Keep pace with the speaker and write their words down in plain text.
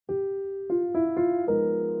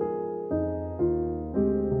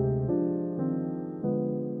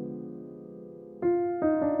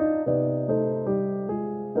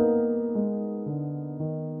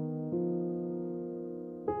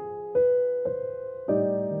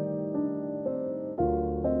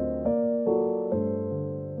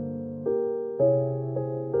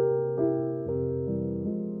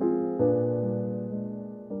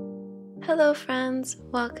Hello friends,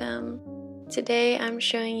 welcome. Today I'm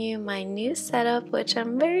showing you my new setup, which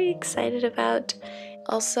I'm very excited about.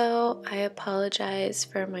 Also, I apologize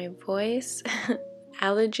for my voice.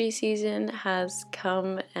 Allergy season has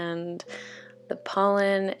come and the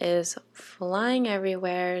pollen is flying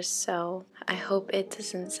everywhere, so I hope it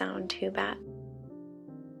doesn't sound too bad.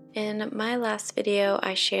 In my last video,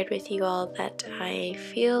 I shared with you all that I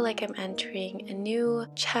feel like I'm entering a new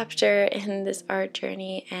chapter in this art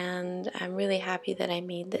journey, and I'm really happy that I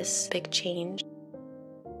made this big change.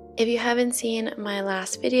 If you haven't seen my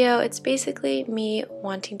last video, it's basically me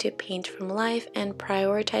wanting to paint from life and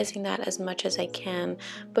prioritizing that as much as I can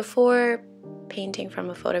before painting from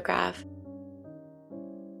a photograph.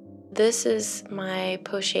 This is my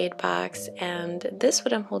pochade box, and this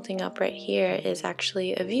what I'm holding up right here is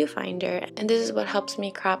actually a viewfinder, and this is what helps me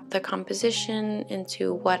crop the composition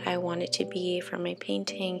into what I want it to be for my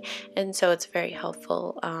painting, and so it's very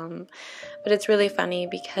helpful. But it's really funny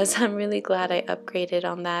because I'm really glad I upgraded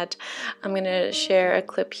on that. I'm gonna share a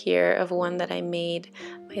clip here of one that I made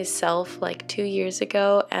myself like 2 years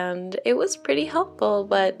ago, and it was pretty helpful,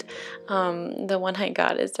 but the one I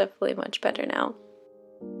got is definitely much better now.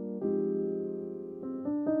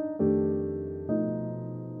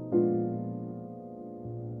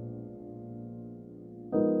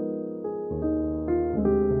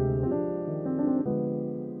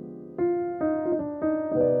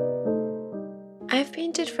 I've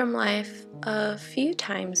painted from life a few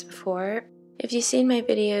times before. If you've seen my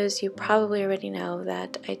videos, you probably already know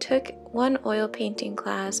that I took one oil painting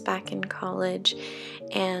class back in college,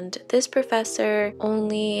 and this professor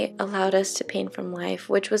only allowed us to paint from life,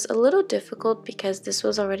 which was a little difficult because this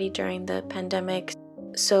was already during the pandemic,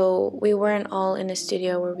 so we weren't all in a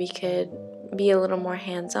studio where we could be a little more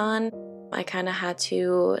hands-on. I kind of had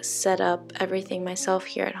to set up everything myself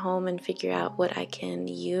here at home and figure out what I can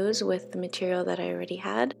use with the material that I already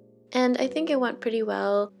had. And I think it went pretty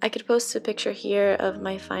well. I could post a picture here of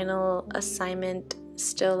my final assignment,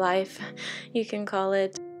 still life, you can call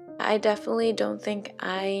it. I definitely don't think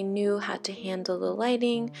I knew how to handle the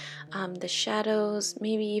lighting, the shadows,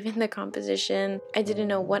 maybe even the composition. I didn't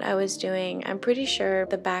know what I was doing. I'm pretty sure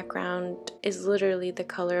the background is literally the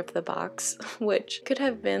color of the box, which could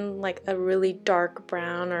have been like a really dark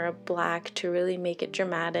brown or a black to really make it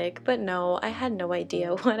dramatic, but no, I had no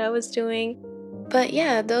idea what I was doing. But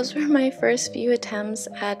yeah, those were my first few attempts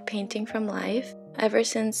at painting from life. Ever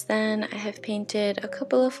since then, I have painted a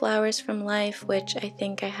couple of flowers from life, which I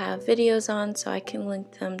think I have videos on, so I can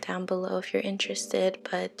link them down below if you're interested.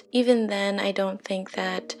 But even then, I don't think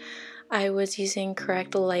that I was using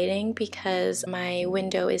correct lighting because my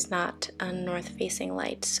window is not a north-facing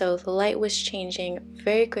light, so the light was changing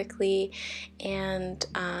very quickly, and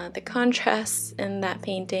the contrasts in that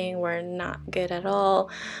painting were not good at all.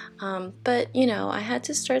 But you know, I had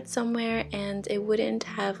to start somewhere, and it wouldn't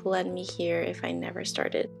have led me here if I never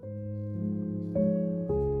started.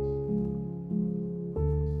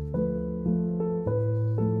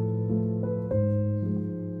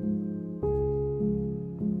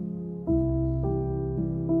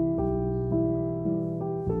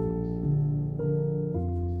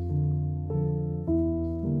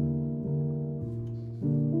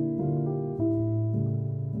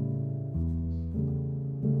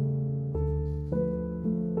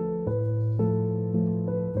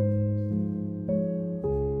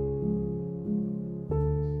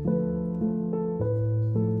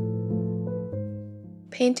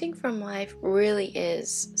 Painting from life really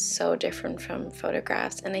is so different from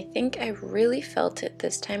photographs, and I think I really felt it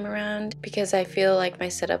this time around because I feel like my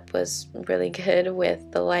setup was really good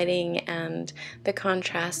with the lighting and the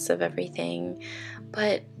contrasts of everything,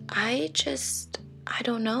 but I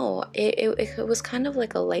don't know, it was kind of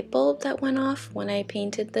like a light bulb that went off when I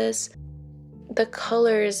painted this. The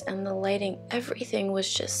colors and the lighting, everything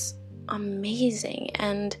was just amazing,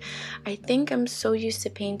 and I think I'm so used to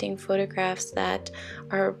painting photographs that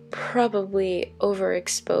are probably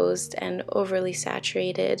overexposed and overly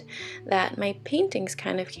saturated that my paintings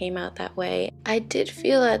kind of came out that way. I did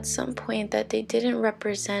feel at some point that they didn't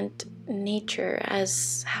represent nature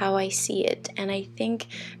as how I see it, and I think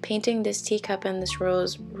painting this teacup and this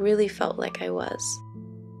rose really felt like I was.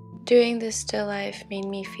 Doing this still life made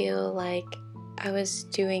me feel like I was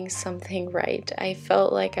doing something right. I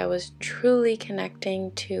felt like I was truly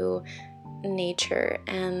connecting to nature,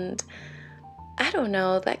 and I don't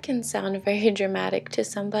know, that can sound very dramatic to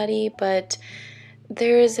somebody, but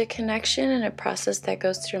there is a connection and a process that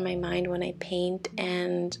goes through my mind when I paint,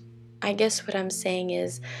 and I guess what I'm saying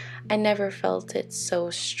is I never felt it so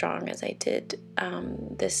strong as I did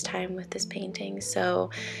this time with this painting. So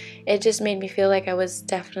it just made me feel like I was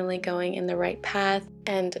definitely going in the right path.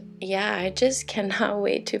 And yeah, I just cannot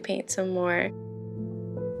wait to paint some more.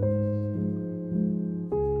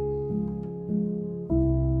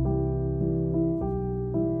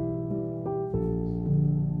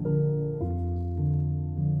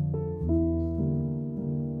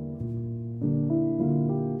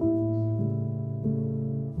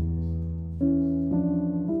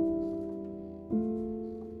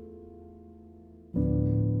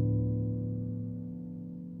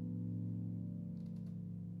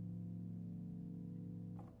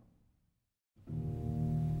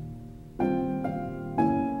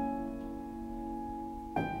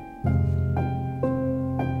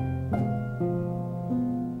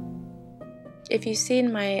 If you've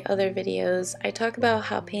seen my other videos, I talk about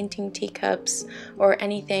how painting teacups or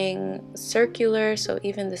anything circular, so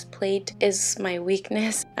even this plate, is my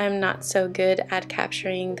weakness. I'm not so good at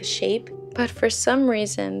capturing the shape. But for some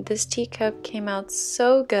reason, this teacup came out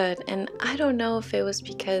so good, and I don't know if it was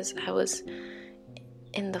because I was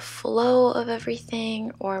in the flow of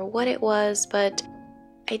everything or what it was, but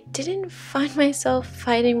I didn't find myself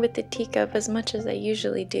fighting with the teacup as much as I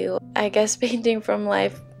usually do. I guess painting from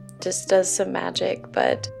life just does some magic,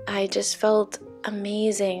 but I just felt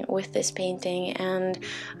amazing with this painting, and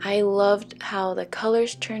I loved how the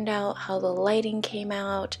colors turned out, how the lighting came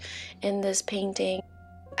out in this painting.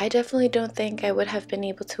 I definitely don't think I would have been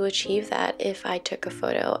able to achieve that if I took a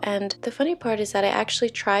photo. And the funny part is that I actually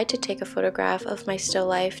tried to take a photograph of my still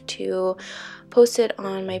life to post it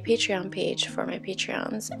on my Patreon page for my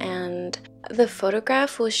Patreons, and the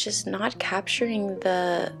photograph was just not capturing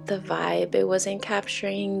the vibe. It wasn't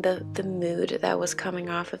capturing the mood that was coming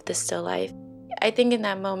off of the still life. I think in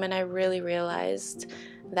that moment I really realized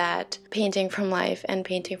that painting from life and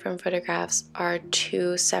painting from photographs are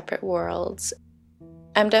two separate worlds.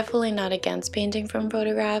 I'm definitely not against painting from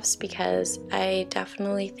photographs because I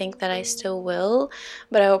definitely think that I still will,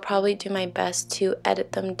 but I will probably do my best to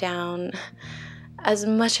edit them down as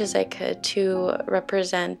much as I could to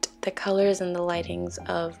represent the colors and the lightings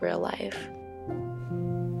of real life.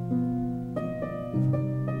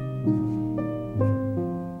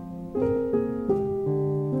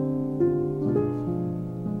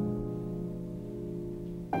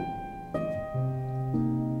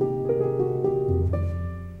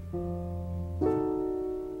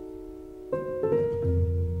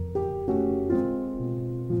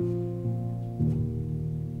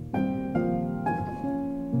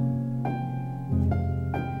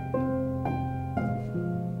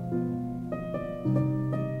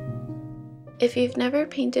 If you've never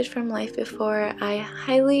painted from life before, I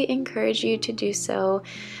highly encourage you to do so.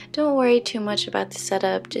 Don't worry too much about the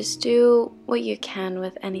setup, just do what you can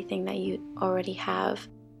with anything that you already have.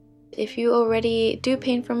 If you already do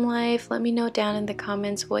paint from life, let me know down in the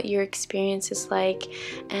comments what your experience is like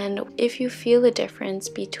and if you feel a difference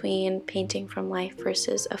between painting from life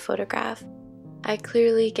versus a photograph. I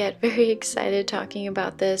clearly get very excited talking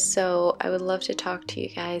about this, so I would love to talk to you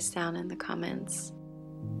guys down in the comments.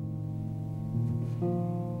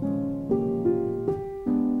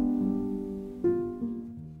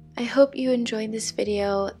 I hope you enjoyed this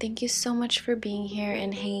video. Thank you so much for being here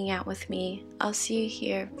and hanging out with me. I'll see you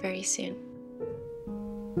here very soon.